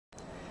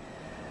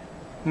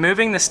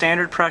Moving the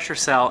standard pressure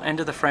cell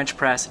into the French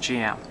press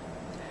GM.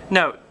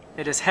 Note,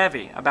 it is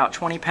heavy, about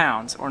 20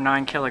 pounds or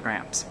 9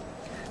 kilograms.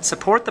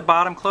 Support the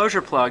bottom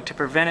closure plug to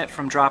prevent it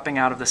from dropping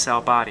out of the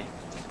cell body.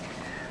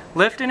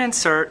 Lift and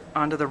insert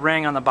onto the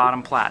ring on the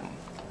bottom platen.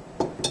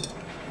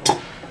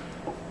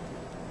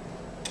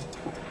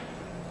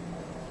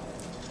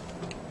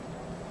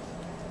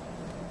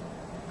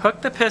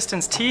 Hook the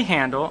piston's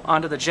T-handle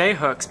onto the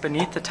J-hooks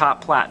beneath the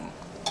top platen.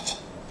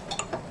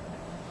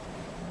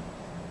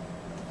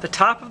 The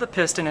top of the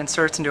piston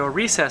inserts into a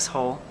recess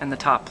hole in the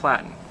top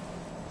platen.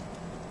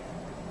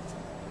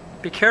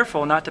 Be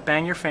careful not to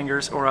bang your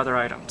fingers or other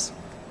items.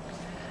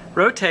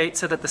 Rotate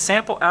so that the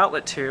sample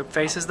outlet tube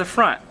faces the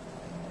front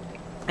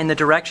in the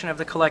direction of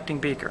the collecting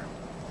beaker.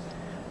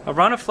 A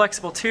run of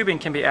flexible tubing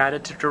can be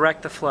added to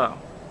direct the flow.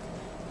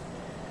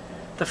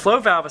 The flow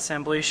valve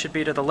assembly should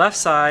be to the left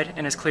side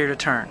and is clear to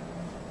turn.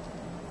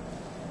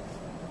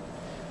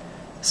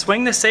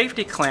 Swing the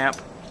safety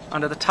clamp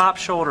onto the top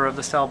shoulder of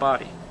the cell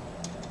body.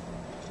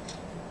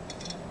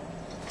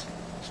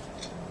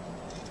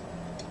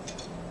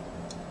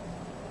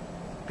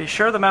 Be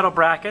sure the metal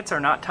brackets are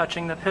not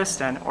touching the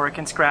piston or it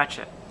can scratch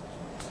it.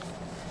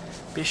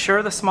 Be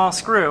sure the small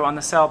screw on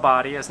the cell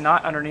body is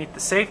not underneath the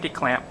safety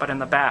clamp but in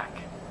the back.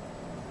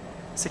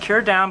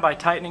 Secure down by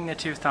tightening the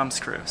 2 thumb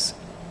screws.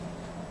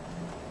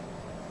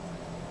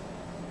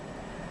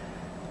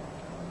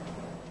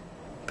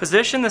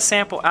 Position the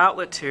sample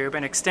outlet tube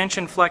and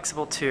extension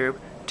flexible tube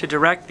to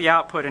direct the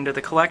output into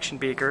the collection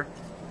beaker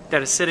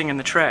that is sitting in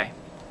the tray.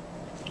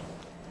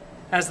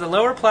 As the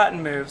lower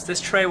platen moves, this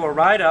tray will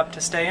ride up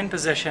to stay in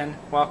position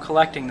while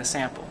collecting the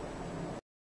sample.